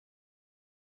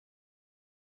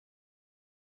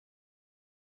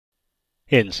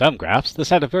In some graphs, the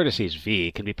set of vertices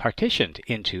V can be partitioned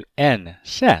into n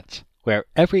sets, where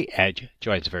every edge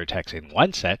joins a vertex in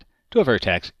one set to a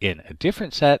vertex in a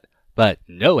different set, but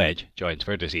no edge joins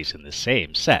vertices in the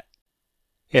same set.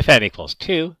 If n equals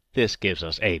 2, this gives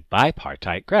us a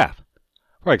bipartite graph.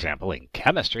 For example, in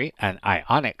chemistry, an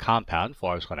ionic compound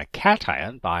forms when a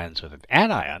cation binds with an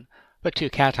anion, but two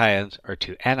cations or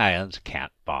two anions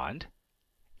can't bond.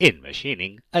 In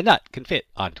machining, a nut can fit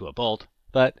onto a bolt,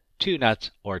 but two nuts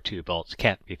or two bolts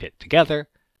can't be fit together.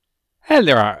 And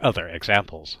there are other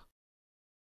examples.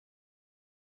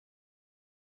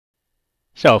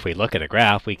 So if we look at a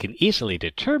graph, we can easily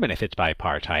determine if it's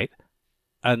bipartite,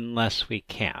 unless we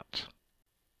can't.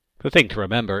 The thing to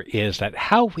remember is that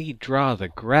how we draw the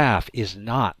graph is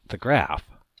not the graph.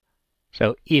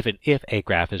 So even if a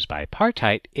graph is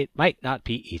bipartite, it might not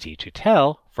be easy to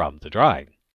tell from the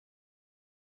drawing.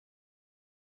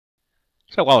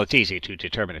 So while it's easy to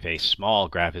determine if a small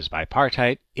graph is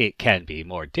bipartite, it can be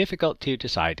more difficult to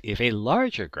decide if a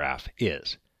larger graph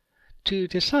is. To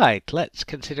decide, let's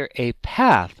consider a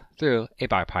path through a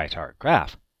bipartite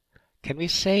graph. Can we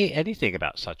say anything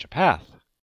about such a path?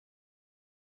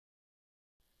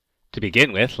 To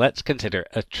begin with, let's consider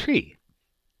a tree.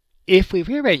 If we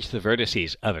rearrange the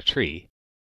vertices of a tree,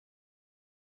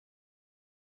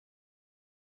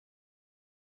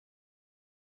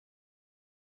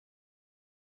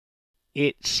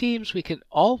 it seems we can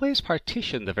always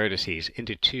partition the vertices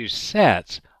into two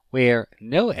sets where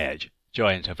no edge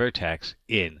joins a vertex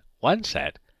in one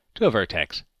set to a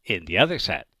vertex in the other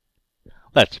set.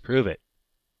 Let's prove it.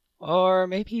 Or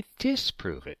maybe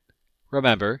disprove it.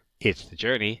 Remember, it's the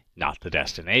journey, not the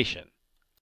destination.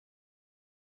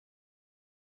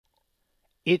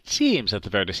 It seems that the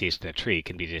vertices in a tree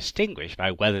can be distinguished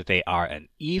by whether they are an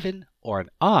even or an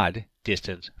odd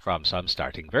distance from some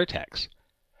starting vertex.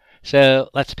 So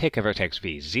let's pick a vertex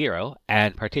V0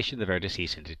 and partition the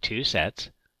vertices into two sets.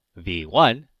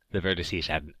 V1, the vertices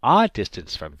at an odd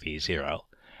distance from V0,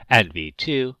 and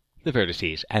V2, the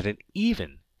vertices at an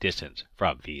even distance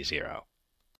from V0.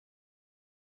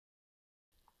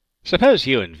 Suppose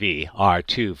U and V are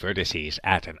two vertices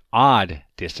at an odd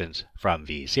distance from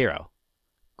V0.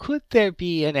 Could there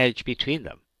be an edge between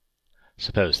them?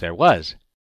 Suppose there was.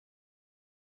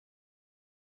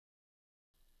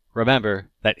 Remember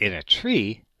that in a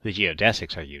tree, the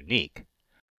geodesics are unique.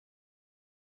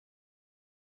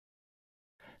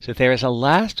 So there is a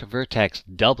last vertex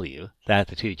W that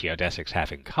the two geodesics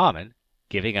have in common,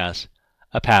 giving us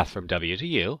a path from W to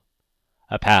U,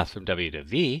 a path from W to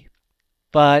V,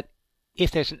 but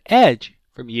if there's an edge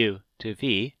from U to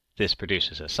V, this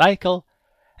produces a cycle,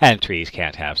 and trees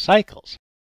can't have cycles.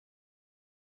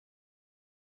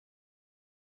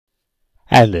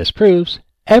 And this proves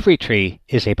every tree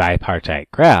is a bipartite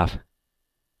graph.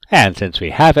 And since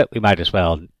we have it, we might as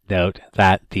well note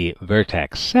that the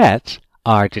vertex sets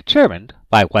are determined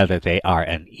by whether they are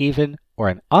an even or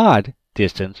an odd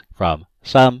distance from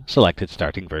some selected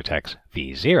starting vertex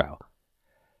V0.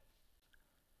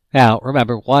 Now,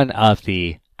 remember, one of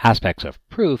the aspects of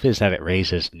proof is that it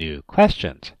raises new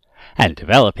questions. And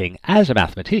developing as a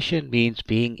mathematician means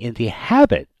being in the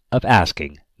habit of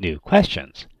asking new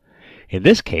questions. In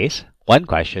this case, one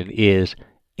question is,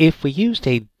 if we used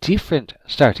a different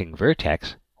starting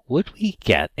vertex, would we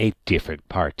get a different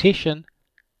partition?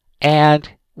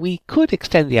 And we could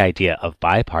extend the idea of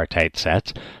bipartite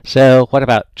sets, so what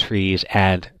about trees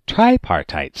and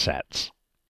tripartite sets?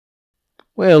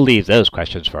 We'll leave those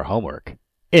questions for homework.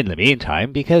 In the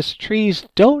meantime, because trees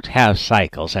don't have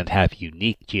cycles and have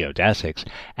unique geodesics,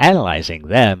 analyzing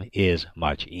them is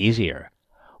much easier.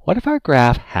 What if our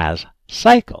graph has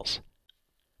cycles?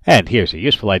 And here's a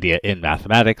useful idea in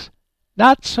mathematics,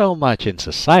 not so much in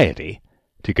society.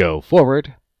 To go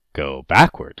forward, go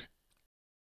backward.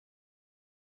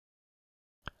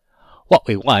 What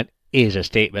we want is a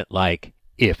statement like,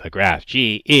 if a graph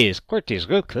G is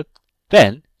quertisgruppt,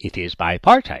 then it is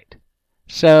bipartite.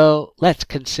 So let's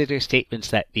consider statements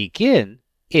that begin,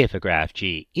 if a graph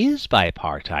G is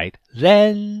bipartite,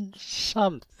 then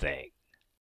something.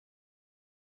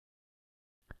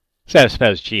 So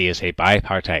suppose G is a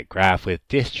bipartite graph with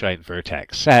disjoint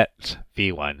vertex sets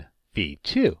V1,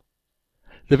 V2.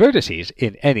 The vertices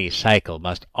in any cycle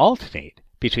must alternate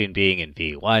between being in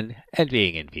V1 and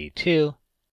being in V2.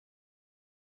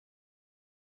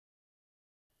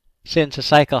 Since a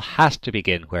cycle has to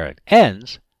begin where it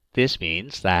ends, this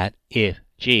means that if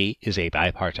G is a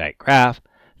bipartite graph,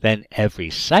 then every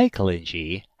cycle in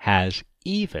G has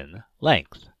even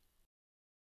length.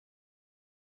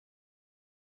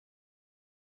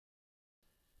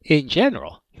 In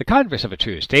general, the converse of a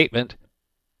true statement,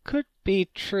 could be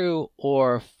true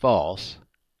or false,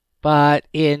 but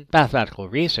in mathematical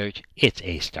research, it's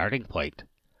a starting point.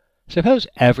 Suppose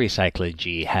every cycle in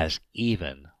G has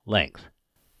even length.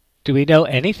 Do we know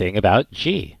anything about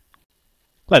G?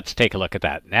 Let's take a look at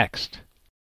that next.